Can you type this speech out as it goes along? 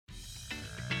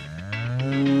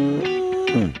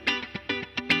Welcome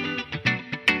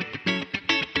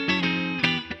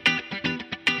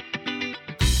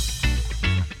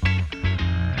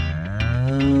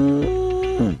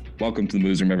to the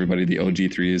Moos Room, everybody. The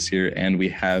OG3 is here, and we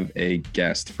have a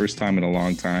guest. First time in a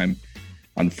long time.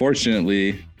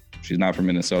 Unfortunately, she's not from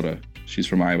Minnesota. She's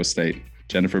from Iowa State.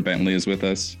 Jenn Bentley is with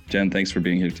us. Jenn, thanks for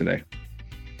being here today.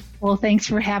 Well, thanks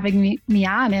for having me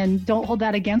on, and don't hold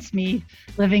that against me.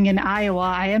 Living in Iowa,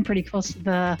 I am pretty close to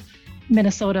the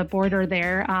Minnesota border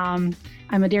there. I'm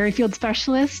a dairy field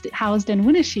specialist housed in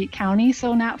Winnesheet County,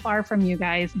 so not far from you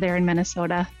guys there in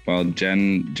Minnesota. Well,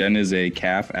 Jenn is a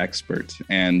calf expert,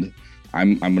 and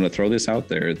I'm going to throw this out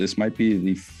there. This might be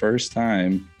the first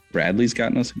time Bradley's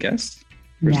gotten us a guest.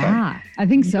 First time. I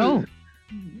think so.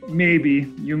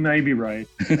 Maybe. You may be right.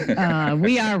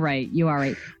 We are right. You are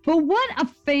right. But what a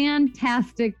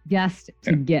fantastic guest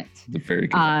to get. Very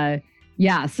good.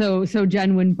 So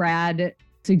Jenn, when Brad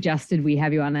suggested we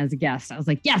have you on as a guest, I was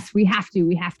like, yes, we have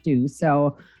to.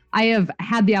 So I have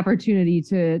had the opportunity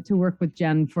to work with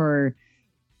Jenn for,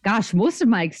 most of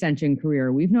my extension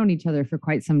career. We've known each other for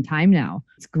quite some time now.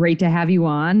 It's great to have you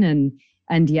on.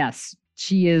 And yes,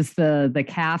 she is the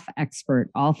calf expert,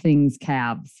 all things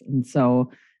calves. And so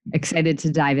excited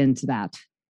to dive into that.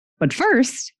 But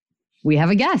first, we have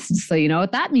a guest. So you know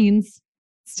what that means.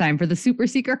 It's time for the super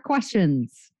secret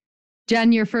questions.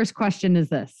 Jenn, your first question is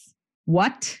this.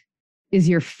 What is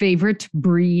your favorite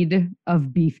breed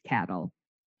of beef cattle?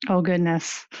 Oh,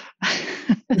 goodness.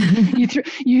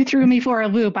 You threw me for a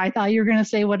loop. I thought you were going to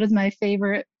say, what is my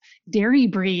favorite dairy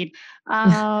breed?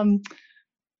 I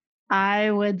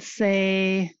would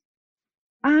say,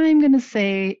 I'm going to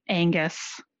say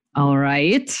Angus. All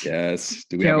right. Yes.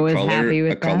 Do we Joe have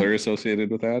a color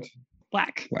associated with that?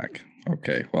 Black.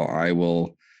 Okay. Well, I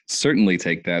will certainly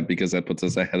take that because that puts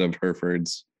us ahead of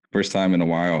Herefords. First time in a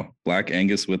while. Black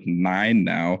Angus with 9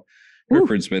 now.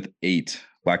 Herefords with 8.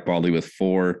 Black Baldy with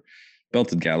 4.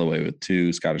 Belted Galloway with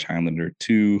 2. Scottish Highlander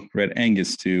 2. Red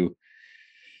Angus 2.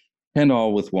 And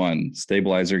all with 1.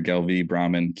 Stabilizer, Gelvie,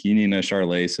 Brahmin, Keenina,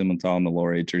 Charlet, Simmental,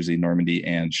 Nelore, Jersey, Normandy,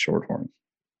 and Shorthorn.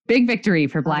 Big victory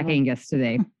for Black Angus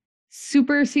today.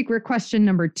 Super secret question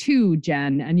number 2,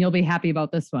 Jenn, and you'll be happy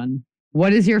about this one.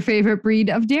 What is your favorite breed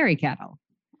of dairy cattle?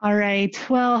 All right.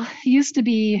 Well, it used to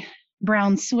be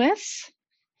Brown Swiss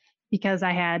because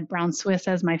I had Brown Swiss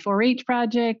as my 4-H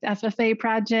project, FFA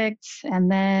project.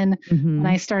 And then when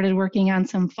I started working on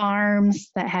some farms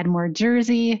that had more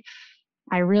Jersey,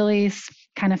 I really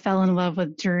kind of fell in love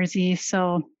with Jersey.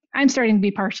 So I'm starting to be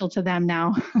partial to them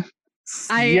now.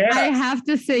 I have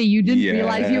to say, you didn't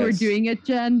realize you were doing it,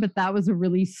 Jenn, but that was a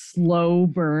really slow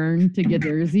burn to get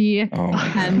Jersey.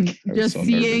 And just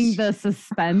seeing the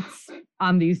suspense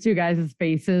on these two guys'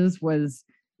 faces was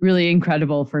really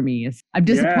incredible for me. I'm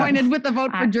disappointed with the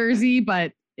vote for Jersey,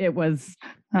 but it was.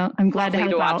 Well, I'm glad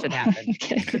to watch it happen.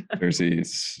 Okay. Jersey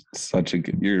is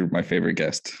you're my favorite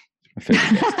guest.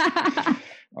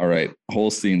 All right.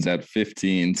 Holstein's at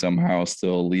 15, somehow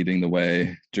still leading the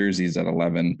way. Jersey's at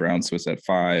 11, Brown Swiss at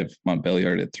 5,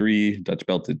 Montbéliard at 3, Dutch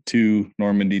Belted 2,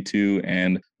 Normandy 2,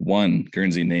 and 1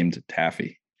 Guernsey named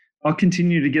Taffy. I'll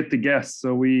continue to get the guests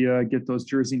so we get those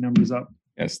Jersey numbers up.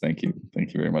 Yes, thank you.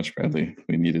 Thank you very much, Bradley.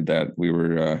 We needed that.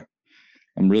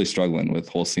 I'm really struggling with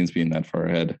Holstein's being that far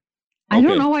ahead. I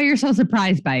don't know why you're so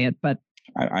surprised by it, but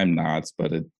I'm not,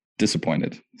 but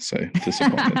disappointed.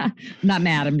 Disappointed. Not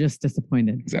mad. I'm just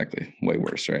disappointed. Exactly. Way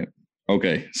worse, right?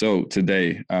 Okay. So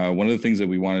today, one of the things that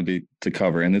we wanted to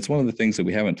cover, and it's one of the things that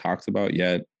we haven't talked about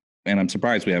yet, and I'm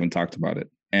surprised we haven't talked about it.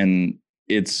 And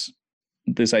it's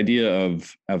this idea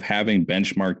of having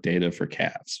benchmark data for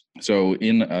calves. So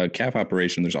in a calf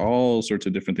operation, there's all sorts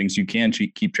of different things you can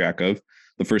keep track of.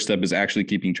 The first step is actually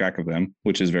keeping track of them,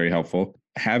 which is very helpful.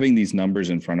 Having these numbers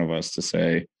in front of us to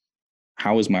say,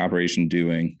 how is my operation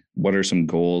doing? What are some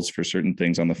goals for certain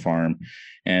things on the farm?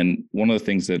 And one of the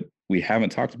things that we haven't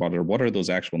talked about are what are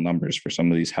those actual numbers for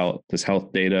some of this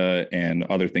health data and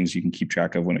other things you can keep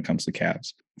track of when it comes to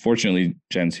calves. Fortunately,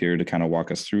 Jenn's here to kind of walk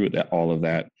us through all of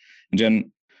that. And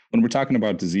Jenn, when we're talking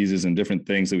about diseases and different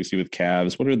things that we see with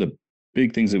calves, what are the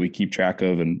big things that we keep track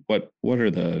of, and what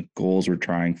are the goals we're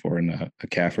trying for in a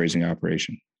calf raising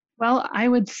operation? Well, I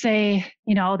would say,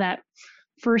 that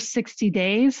first 60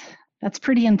 days, that's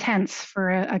pretty intense for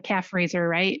a calf raiser,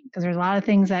 right? Because there's a lot of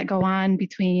things that go on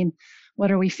between what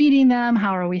are we feeding them,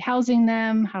 how are we housing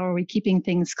them, how are we keeping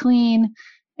things clean,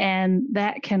 and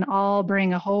that can all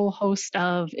bring a whole host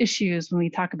of issues when we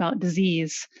talk about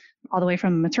disease, all the way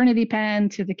from the maternity pen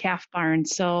to the calf barn.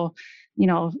 So,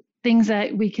 things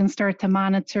that we can start to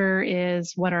monitor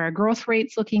is what are our growth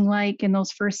rates looking like in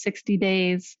those first 60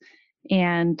 days?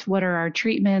 and what are our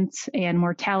treatments and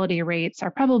mortality rates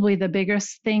are probably the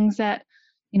biggest things that,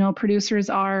 producers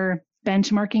are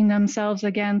benchmarking themselves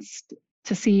against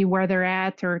to see where they're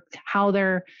at or how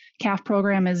their calf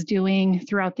program is doing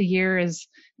throughout the year is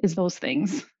those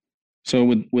things. So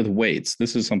with weights,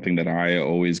 this is something that I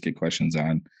always get questions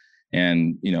on.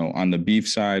 And, on the beef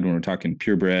side, when we're talking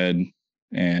purebred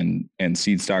and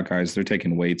seed stock guys, they're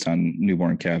taking weights on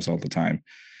newborn calves all the time.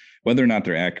 Whether or not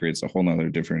they're accurate is a whole nother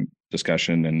different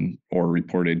discussion or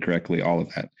reported correctly, all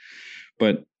of that.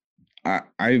 But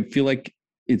I feel like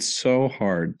it's so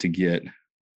hard to get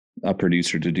a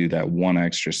producer to do that one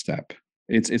extra step.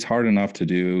 It's hard enough to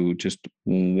do just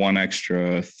one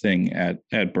extra thing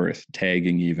at birth,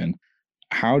 tagging even.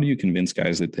 How do you convince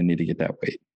guys that they need to get that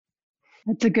weight?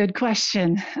 That's a good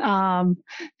question.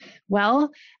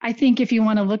 Well, I think if you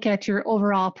want to look at your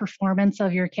overall performance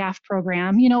of your calf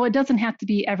program, it doesn't have to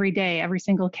be every day, every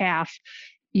single calf.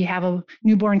 You have a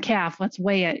newborn calf, let's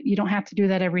weigh it. You don't have to do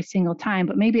that every single time,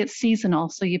 but maybe it's seasonal.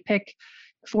 So you pick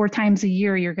 4 times a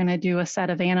year, you're going to do a set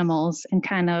of animals and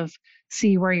kind of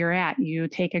see where you're at. You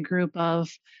take a group of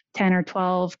 10 or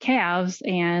 12 calves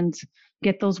and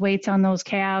get those weights on those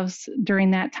calves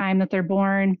during that time that they're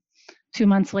born. 2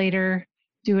 months later,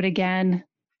 do it again,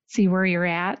 see where you're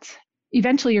at.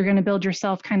 Eventually, you're going to build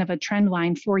yourself kind of a trend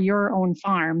line for your own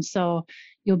farm. So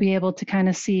you'll be able to kind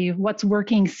of see what's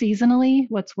working seasonally,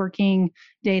 what's working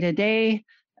day to day.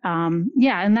 And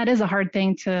that is a hard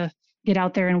thing to get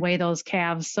out there and weigh those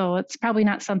calves. So it's probably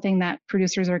not something that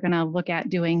producers are going to look at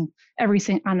doing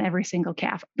on every single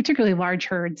calf, particularly large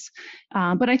herds.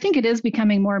 But I think it is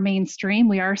becoming more mainstream.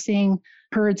 We are seeing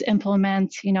herds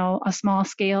implement, a small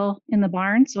scale in the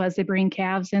barn. So as they bring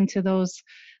calves into those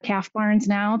calf barns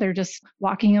now, they're just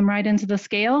walking them right into the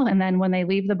scale. And then when they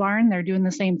leave the barn, they're doing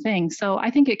the same thing. So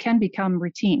I think it can become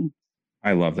routine.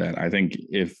 I love that. I think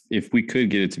if we could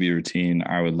get it to be routine,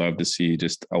 I would love to see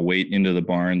just a weight into the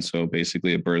barn. So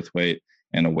basically a birth weight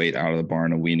and a weight out of the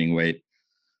barn, a weaning weight,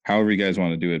 however you guys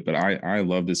want to do it. But I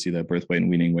love to see that birth weight and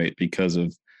weaning weight because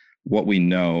of what we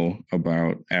know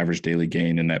about average daily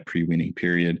gain in that pre-weaning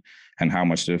period and how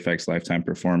much it affects lifetime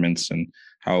performance and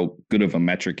how good of a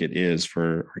metric it is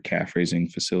for our calf raising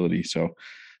facility. So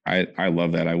I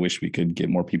love that. I wish we could get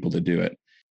more people to do it.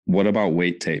 What about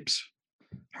weight tapes?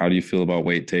 How do you feel about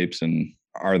weight tapes, and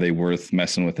are they worth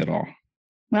messing with at all?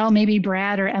 Well, maybe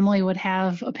Brad or Emily would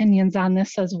have opinions on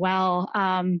this as well.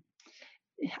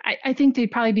 I think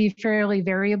they'd probably be fairly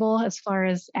variable as far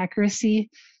as accuracy.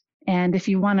 And if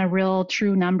you want a real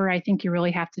true number, I think you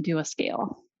really have to do a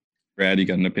scale. Brad, you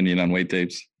got an opinion on weight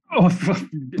tapes? Oh,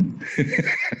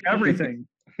 everything.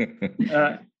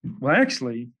 Well,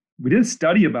 actually, we did a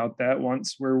study about that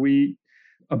once where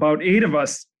about 8 of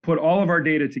us put all of our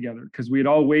data together because we had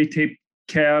all weight taped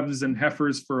calves and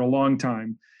heifers for a long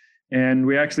time. And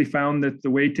we actually found that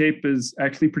the weight tape is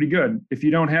actually pretty good. If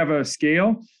you don't have a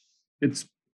scale, it's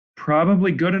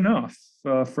probably good enough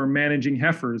for managing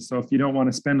heifers. So if you don't want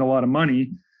to spend a lot of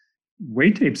money,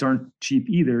 weight tapes aren't cheap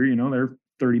either. They're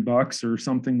 $30 or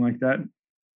something like that.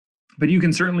 But you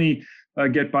can certainly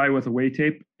get by with a weight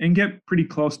tape and get pretty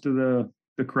close to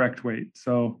the correct weight.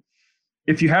 So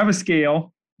if you have a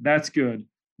scale, that's good.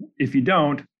 If you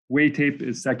don't, weight tape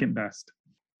is second best.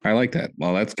 I like that.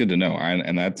 Well, that's good to know.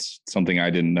 And that's something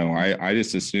I didn't know. I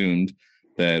just assumed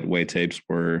that weight tapes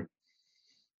were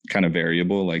kind of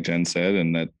variable, like Jen said,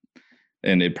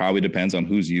 and it probably depends on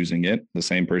who's using it. The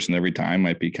same person every time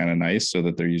might be kind of nice so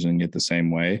that they're using it the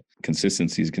same way.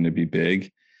 Consistency is going to be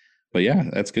big. But yeah,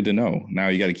 that's good to know. Now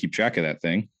you got to keep track of that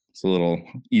thing. It's a little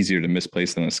easier to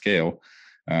misplace than a scale.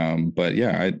 But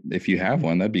yeah, if you have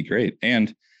one, that'd be great.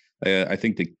 And I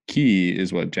think the key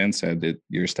is what Jen said, that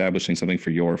you're establishing something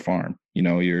for your farm.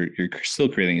 You're still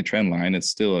creating a trend line. It's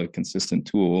still a consistent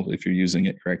tool if you're using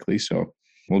it correctly. So,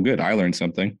 well, good. I learned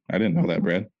something. I didn't know that,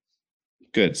 Brad.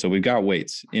 Good. So we've got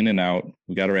weights in and out.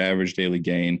 We got our average daily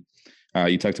gain.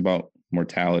 You talked about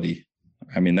mortality.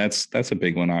 I mean, that's a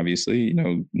big one, obviously.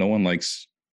 No one likes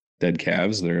dead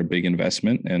calves. They're a big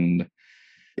investment and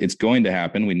it's going to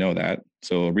happen. We know that.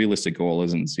 So a realistic goal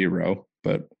isn't 0,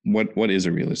 but what is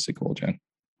a realistic goal, Jen?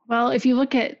 Well, if you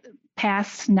look at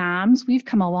past NOMs, we've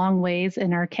come a long ways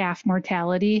in our calf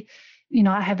mortality.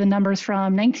 I have the numbers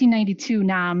from 1992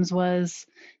 NOMs was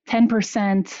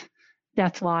 10%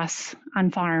 death loss on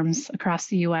farms across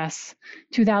the US.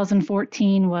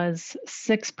 2014 was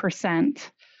 6%.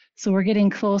 So we're getting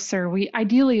closer. We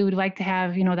ideally would like to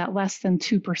have, that less than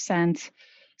 2%.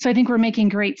 So I think we're making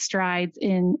great strides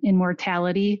in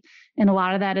mortality. And a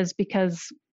lot of that is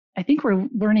because I think we're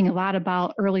learning a lot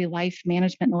about early life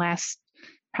management in the last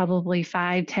probably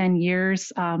 5-10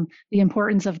 years. The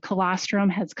importance of colostrum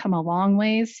has come a long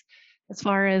ways as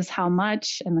far as how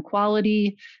much and the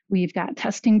quality. We've got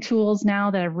testing tools now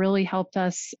that have really helped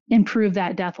us improve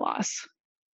that death loss.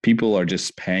 People are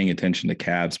just paying attention to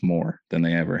calves more than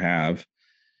they ever have,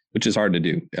 which is hard to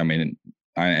do. I mean,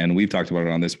 and we've talked about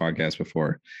it on this podcast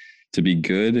before. To be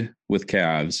good with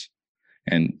calves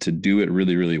and to do it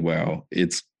really, really well,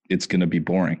 it's going to be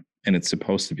boring, and it's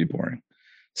supposed to be boring.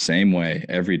 Same way,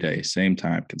 every day, same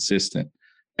time, consistent,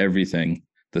 everything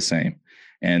the same.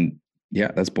 And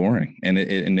yeah, that's boring.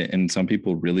 And some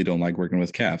people really don't like working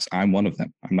with calves. I'm one of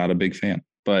them. I'm not a big fan,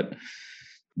 but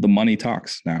the money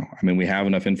talks now. I mean, we have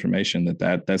enough information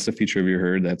that's the future of your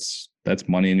herd. That's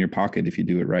money in your pocket if you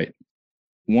do it right.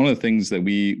 One of the things that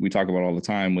we talk about all the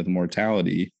time with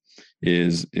mortality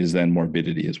is then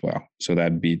morbidity as well. So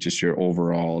that'd be just your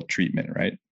overall treatment,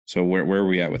 right? So where are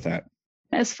we at with that?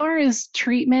 As far as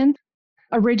treatment,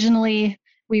 originally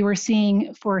we were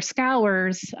seeing for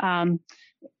scours,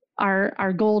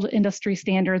 our gold industry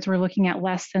standards were looking at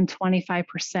less than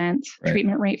 25%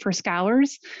 treatment rate for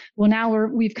scours. Well, now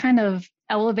we've kind of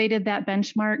elevated that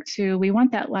benchmark to, we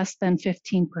want that less than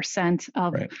 15%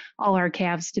 of all our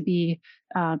calves to be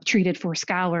treated for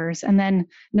scours. And then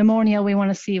pneumonia, we want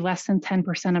to see less than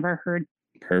 10% of our herd.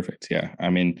 Perfect. Yeah. I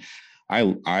mean,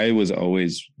 I was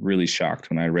always really shocked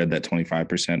when I read that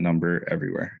 25% number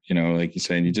everywhere. You know, like you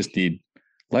said, you just need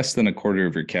less than a quarter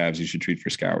of your calves you should treat for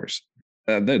scours.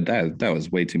 That was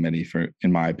way too many,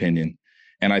 in my opinion.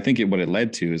 And I think what it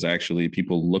led to is actually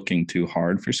people looking too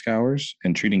hard for scours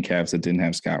and treating calves that didn't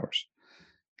have scours.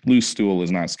 Loose stool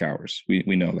is not scours.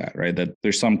 We know that, right? That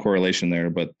there's some correlation there,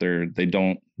 but they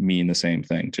don't mean the same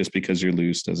thing. Just because you're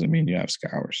loose doesn't mean you have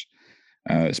scours,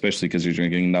 especially because you're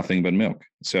drinking nothing but milk.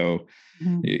 So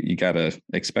you got to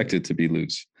expect it to be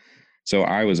loose. So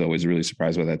I was always really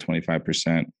surprised by that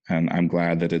 25%. And I'm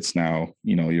glad that it's now,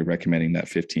 you're recommending that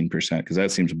 15%, because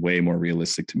that seems way more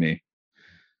realistic to me.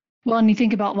 Well, and you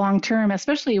think about long-term,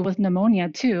 especially with pneumonia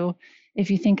too,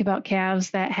 if you think about calves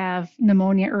that have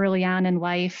pneumonia early on in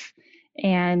life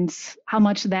and how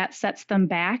much that sets them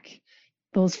back,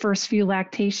 those first few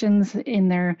lactations in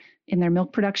their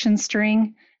milk production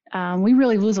string, we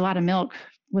really lose a lot of milk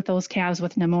with those calves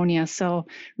with pneumonia. So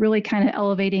really kind of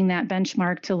elevating that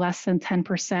benchmark to less than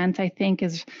 10%, I think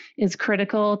is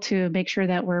critical to make sure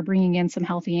that we're bringing in some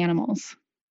healthy animals.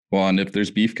 Well, and if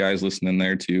there's beef guys listening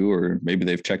there too, or maybe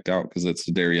they've checked out because it's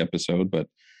a dairy episode, but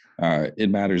it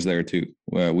matters there too.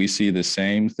 We see the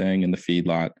same thing in the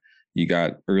feedlot. You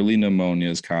got early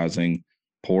pneumonias causing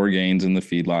poor gains in the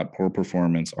feedlot, poor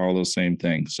performance, all those same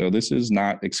things. So this is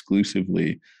not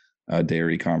exclusively a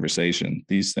dairy conversation.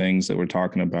 These things that we're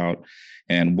talking about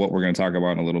and what we're going to talk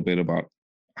about in a little bit about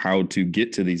how to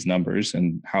get to these numbers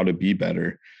and how to be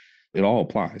better, it all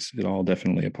applies. It all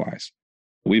definitely applies.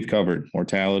 We've covered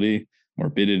mortality,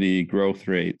 morbidity, growth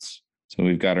rates. So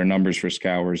we've got our numbers for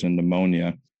scours and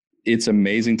pneumonia. It's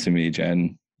amazing to me,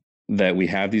 Jen, that we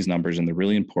have these numbers and they're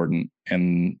really important.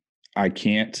 And I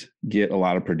can't get a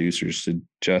lot of producers to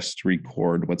just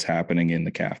record what's happening in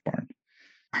the calf barn.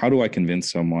 How do I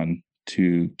convince someone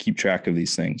to keep track of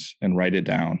these things and write it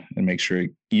down and make sure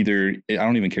I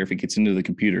don't even care if it gets into the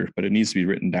computer, but it needs to be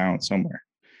written down somewhere.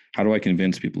 How do I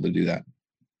convince people to do that?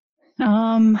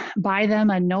 Buy them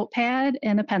a notepad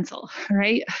and a pencil,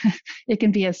 right? It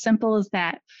can be as simple as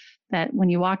that when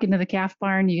you walk into the calf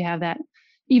barn, you have that,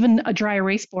 even a dry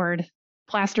erase board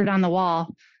plastered on the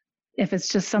wall. If it's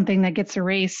just something that gets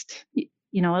erased,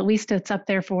 at least it's up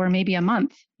there for maybe a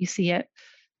month. You see it,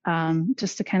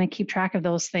 just to kind of keep track of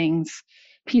those things.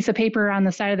 Piece of paper on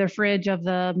the side of the fridge of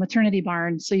the maternity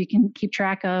barn, so you can keep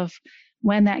track of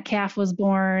when that calf was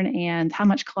born and how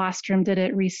much colostrum did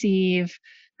it receive,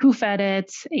 who fed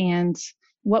it, and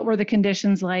what were the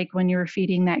conditions like when you were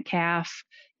feeding that calf.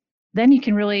 Then you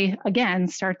can really, again,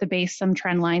 start to base some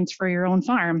trend lines for your own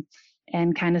farm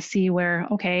and kind of see where,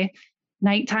 okay,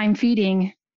 nighttime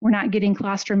feeding, we're not getting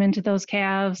colostrum into those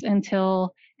calves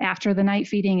until after the night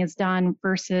feeding is done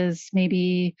versus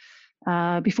maybe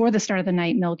before the start of the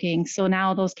night milking. So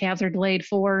now those calves are delayed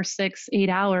 4, 6, 8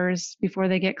 hours before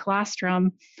they get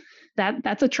colostrum.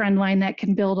 That's a trend line that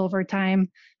can build over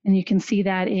time. And you can see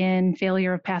that in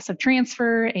failure of passive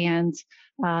transfer, and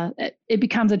it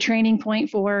becomes a training point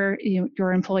for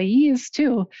your employees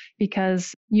too,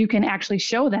 because you can actually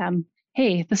show them,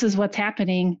 hey, this is what's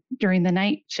happening during the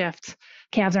night shift.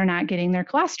 Calves are not getting their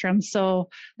colostrum. So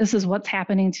this is what's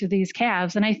happening to these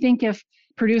calves. And I think if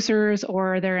producers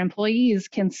or their employees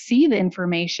can see the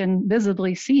information,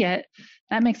 visibly see it,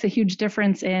 that makes a huge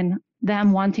difference in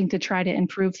them wanting to try to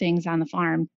improve things on the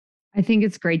farm. I think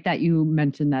it's great that you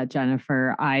mentioned that,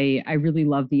 Jennifer. I really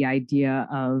love the idea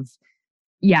of,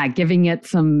 giving it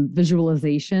some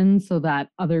visualization so that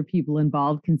other people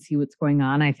involved can see what's going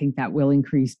on. I think that will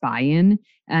increase buy-in.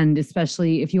 And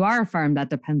especially if you are a farm that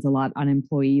depends a lot on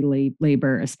employee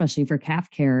labor, especially for calf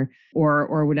care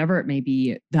or whatever it may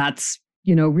be, that's,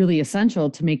 really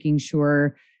essential to making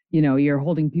sure, you're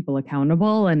holding people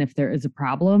accountable. And if there is a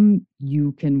problem,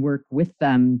 you can work with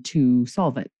them to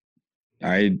solve it.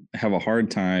 I have a hard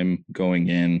time going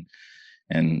in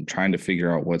and trying to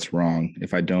figure out what's wrong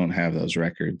if I don't have those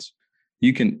records.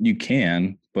 You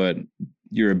can, but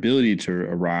your ability to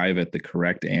arrive at the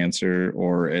correct answer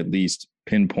or at least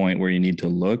pinpoint where you need to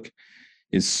look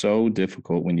is so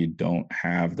difficult when you don't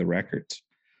have the records.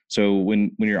 So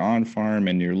when you're on farm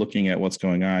and you're looking at what's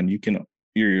going on,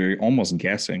 you're almost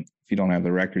guessing if you don't have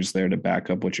the records there to back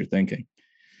up what you're thinking,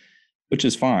 which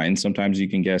is fine. Sometimes you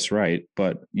can guess right,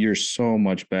 but you're so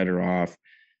much better off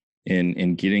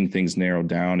in getting things narrowed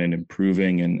down and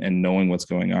improving and knowing what's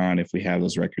going on if we have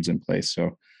those records in place.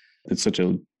 So it's such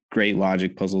a great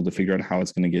logic puzzle to figure out how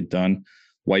it's going to get done.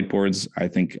 Whiteboards, I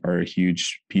think, are a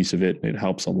huge piece of it. It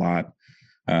helps a lot.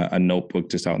 A notebook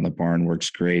just out in the barn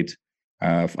works great.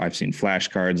 I've seen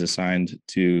flashcards assigned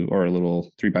to, or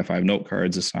little 3x5 note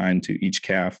cards assigned to each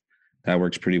calf. That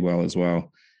works pretty well as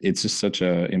well. It's just such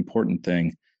an important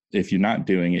thing. If you're not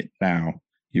doing it now,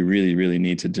 you really, really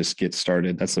need to just get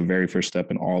started. That's the very first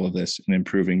step in all of this, and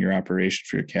improving your operation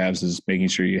for your calves is making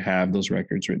sure you have those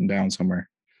records written down somewhere.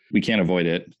 We can't avoid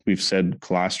it. We've said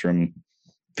colostrum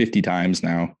 50 times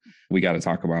now. We got to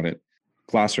talk about it.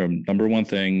 Colostrum, number one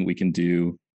thing we can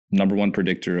do, number one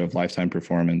predictor of lifetime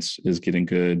performance is getting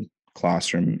good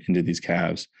colostrum into these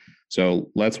calves. So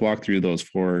let's walk through those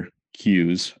 4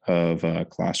 cues of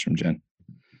colostrum, Jen.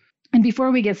 And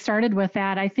before we get started with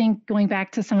that, I think going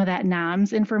back to some of that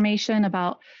NOMS information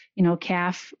about,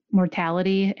 calf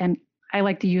mortality, and I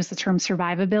like to use the term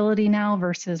survivability now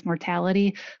versus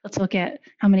mortality. Let's look at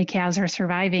how many calves are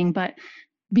surviving, but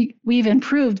we've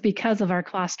improved because of our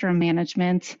colostrum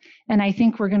management. And I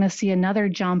think we're going to see another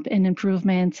jump in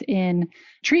improvement in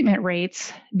treatment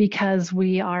rates because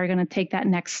we are going to take that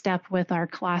next step with our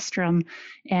colostrum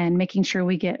and making sure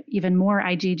we get even more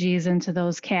IgGs into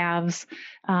those calves.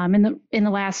 In the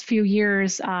last few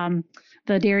years,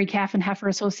 the Dairy Calf and Heifer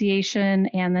Association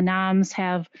and the NOMS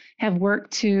have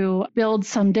worked to build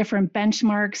some different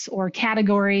benchmarks or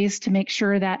categories to make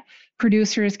sure that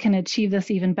producers can achieve this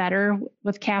even better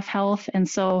with calf health. And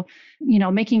so,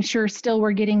 making sure still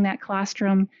we're getting that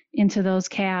colostrum into those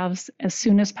calves as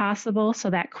soon as possible. So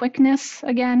that quickness,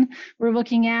 again, we're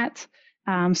looking at.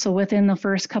 So within the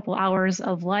first couple hours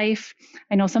of life,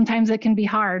 I know sometimes it can be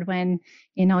hard when,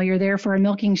 you're there for a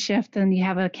milking shift and you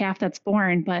have a calf that's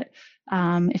born, but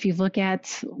if you look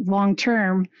at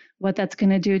long-term, what that's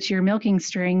going to do to your milking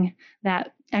string,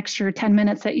 that extra 10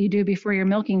 minutes that you do before your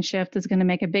milking shift is going to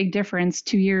make a big difference.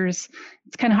 2 years,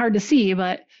 it's kind of hard to see,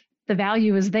 but the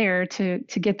value is there to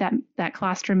get that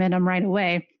colostrum in them right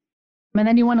away. And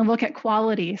then you want to look at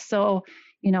quality. So,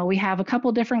 we have a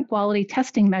couple different quality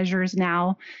testing measures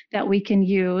now that we can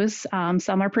use.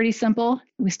 Some are pretty simple.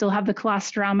 We still have the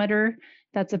colostrometer.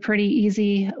 That's a pretty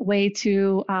easy way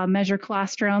to measure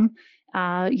colostrum.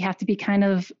 You have to be kind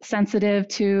of sensitive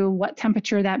to what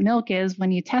temperature that milk is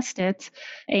when you test it.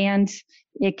 And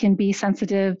it can be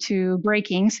sensitive to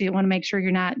breaking. So you want to make sure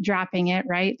you're not dropping it,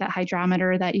 right? That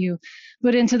hydrometer that you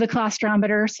put into the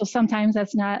colostrometer. So sometimes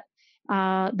that's not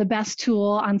the best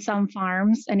tool on some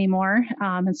farms anymore.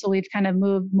 And so we've kind of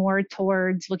moved more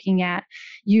towards looking at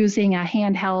using a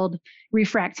handheld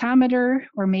refractometer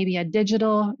or maybe a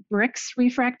digital bricks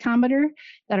refractometer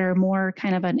that are more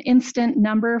kind of an instant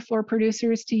number for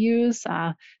producers to use.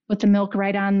 Put the milk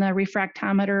right on the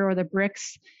refractometer or the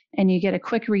bricks and you get a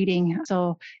quick reading.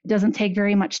 So it doesn't take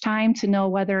very much time to know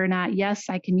whether or not, yes,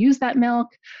 I can use that milk,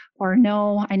 or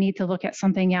no, I need to look at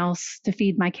something else to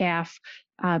feed my calf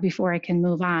before I can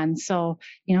move on. So,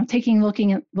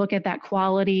 look at that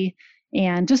quality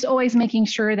and just always making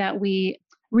sure that we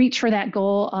reach for that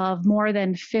goal of more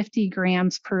than 50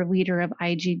 grams per liter of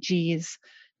IgGs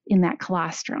in that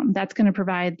colostrum. That's going to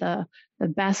provide the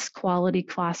best quality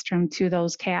colostrum to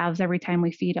those calves every time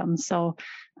we feed them. So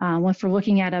if we're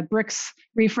looking at a bricks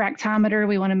refractometer,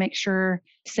 we want to make sure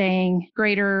saying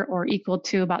greater or equal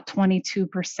to about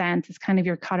 22% is kind of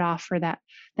your cutoff for that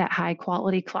high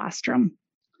quality colostrum.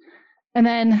 And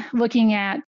then looking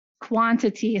at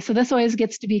quantity. So this always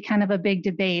gets to be kind of a big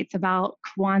debate about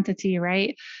quantity,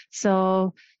 right?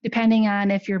 So depending on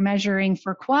if you're measuring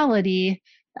for quality,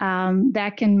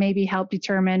 that can maybe help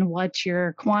determine what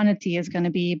your quantity is going to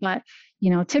be. But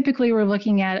typically we're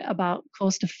looking at about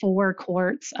close to 4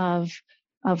 quarts of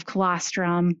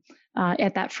colostrum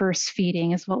at that first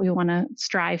feeding is what we want to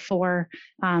strive for.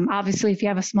 Obviously, if you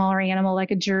have a smaller animal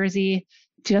like a Jersey,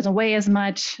 she doesn't weigh as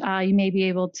much, you may be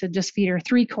able to just feed her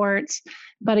 3 quarts.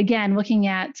 But again, looking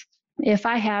at if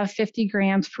I have 50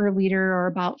 grams per liter or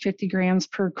about 50 grams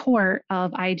per quart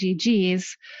of IgGs,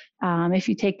 if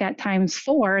you take that times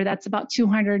 4, that's about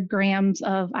 200 grams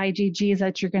of IgGs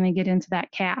that you're going to get into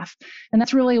that calf. And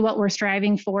that's really what we're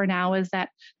striving for now, is that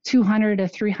 200 to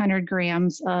 300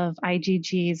 grams of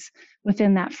IgGs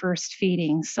within that first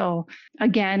feeding. So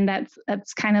again,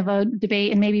 that's kind of a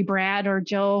debate, and maybe Brad or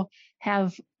Joe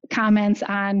have comments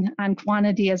on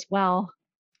quantity as well.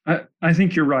 I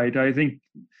think you're right. I think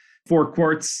 4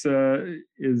 quarts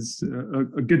is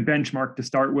a good benchmark to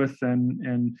start with,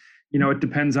 and it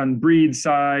depends on breed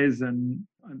size, and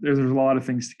there's a lot of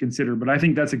things to consider. But I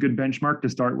think that's a good benchmark to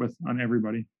start with on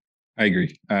everybody. I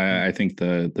agree. I think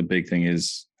the big thing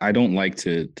is I don't like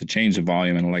to change the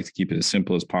volume, and I like to keep it as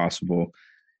simple as possible.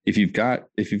 If you've got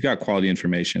quality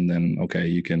information, then okay,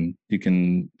 you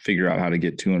can figure out how to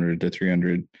get 200 to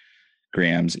 300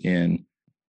 grams in.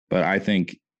 But I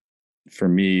think for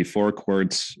me, 4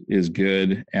 quarts is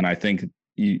good, and I think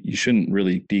you shouldn't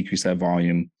really decrease that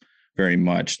volume very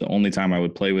much. The only time I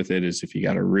would play with it is if you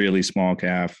got a really small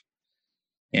calf,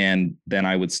 and then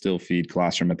I would still feed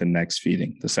colostrum at the next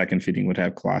feeding. The second feeding would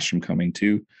have colostrum coming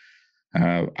too.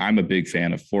 I'm a big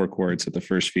fan of 4 quarts at the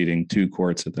first feeding, 2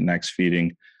 quarts at the next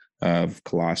feeding of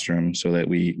colostrum, so that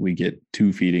we get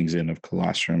 2 feedings in of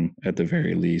colostrum at the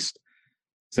very least.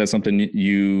 Is that something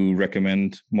you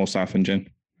recommend most often, Jen?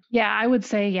 Yeah, I would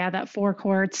say, that 4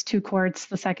 quarts, 2 quarts,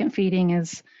 the second feeding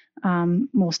is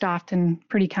most often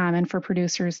pretty common for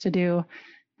producers to do.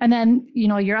 And then,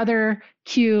 your other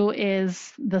cue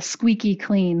is the squeaky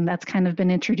clean. That's kind of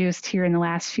been introduced here in the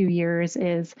last few years,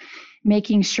 is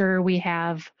making sure we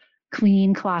have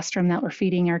clean colostrum that we're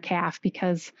feeding our calf,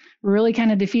 because we're really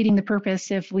kind of defeating the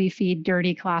purpose if we feed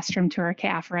dirty colostrum to our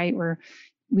calf, right?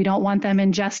 We don't want them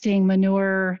ingesting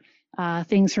manure,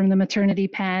 things from the maternity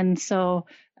pen. So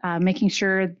making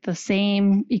sure the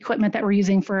same equipment that we're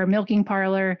using for our milking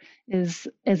parlor is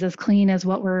as clean as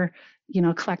what we're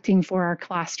collecting for our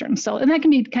colostrum. So, and that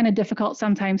can be kind of difficult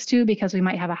sometimes too, because we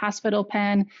might have a hospital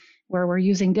pen where we're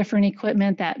using different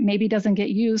equipment that maybe doesn't get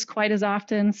used quite as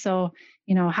often. So,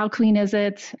 how clean is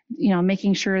it?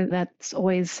 Making sure that's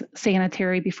always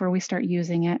sanitary before we start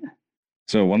using it.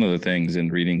 So one of the things in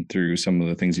reading through some of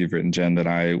the things you've written, Jen, that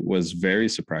I was very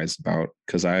surprised about,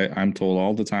 because I'm told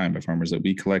all the time by farmers that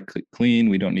we collect clean,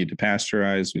 we don't need to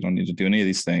pasteurize, we don't need to do any of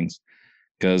these things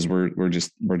because we're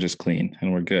just clean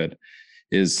and we're good,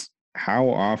 is how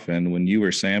often when you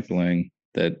were sampling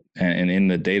that, and in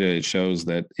the data it shows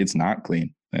that it's not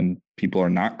clean and people are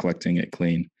not collecting it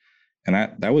clean. And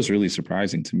that was really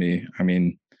surprising to me. I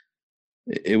mean,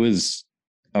 it was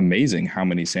amazing how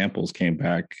many samples came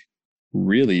back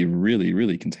really, really,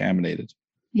 really contaminated.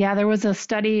 Yeah, there was a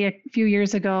study a few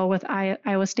years ago with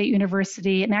Iowa State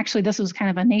University, and actually this was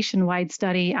kind of a nationwide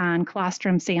study on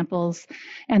colostrum samples,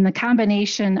 and the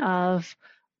combination of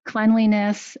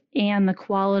cleanliness and the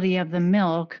quality of the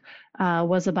milk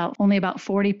was only about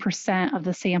 40% of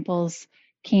the samples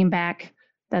came back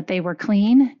that they were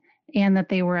clean and that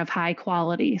they were of high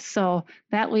quality. So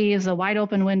that leaves a wide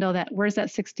open window that where's that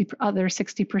other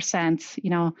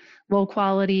 60%, low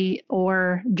quality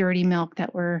or dirty milk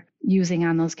that we're using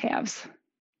on those calves.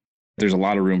 There's a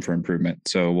lot of room for improvement.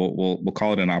 So we'll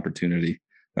call it an opportunity.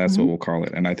 That's what we'll call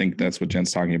it. And I think that's what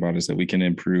Jen's talking about, is that we can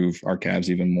improve our calves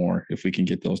even more if we can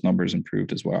get those numbers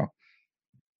improved as well.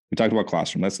 We talked about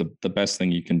colostrum. That's the best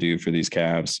thing you can do for these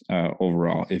calves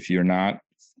overall. If you're not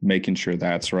making sure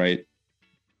that's right,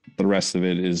 the rest of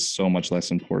it is so much less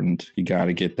important. You got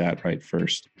to get that right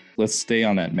first. Let's stay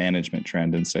on that management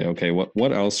trend and say, okay,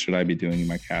 what else should I be doing in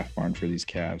my calf barn for these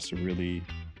calves to really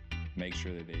make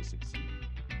sure that they succeed?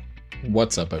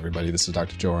 What's up, everybody? This is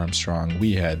Dr. Joe Armstrong.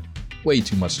 We had way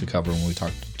too much to cover when we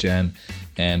talked to Jen,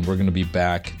 and we're going to be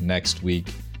back next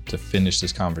week to finish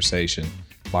this conversation.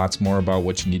 Lots more about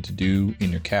what you need to do in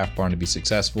your calf barn to be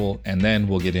successful, and then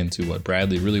we'll get into what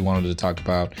Bradley really wanted to talk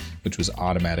about, which was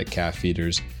automatic calf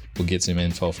feeders. We'll get some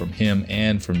info from him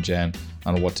and from Jen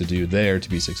on what to do there to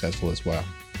be successful as well.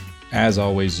 As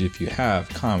always, if you have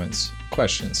comments,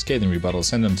 questions, scathing rebuttals,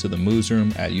 send them to the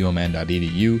Moosroom at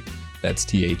umn.edu. That's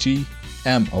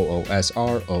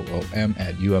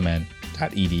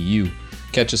TheMoosroom@umn.edu.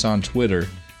 Catch us on Twitter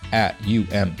at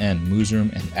UMN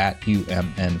Moosroom and at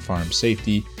UMN Farm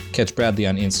Safety. Catch Bradley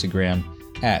on Instagram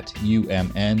at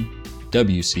UMN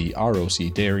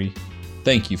WCROC Dairy.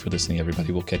 Thank you for listening,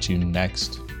 everybody. We'll catch you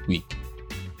next week.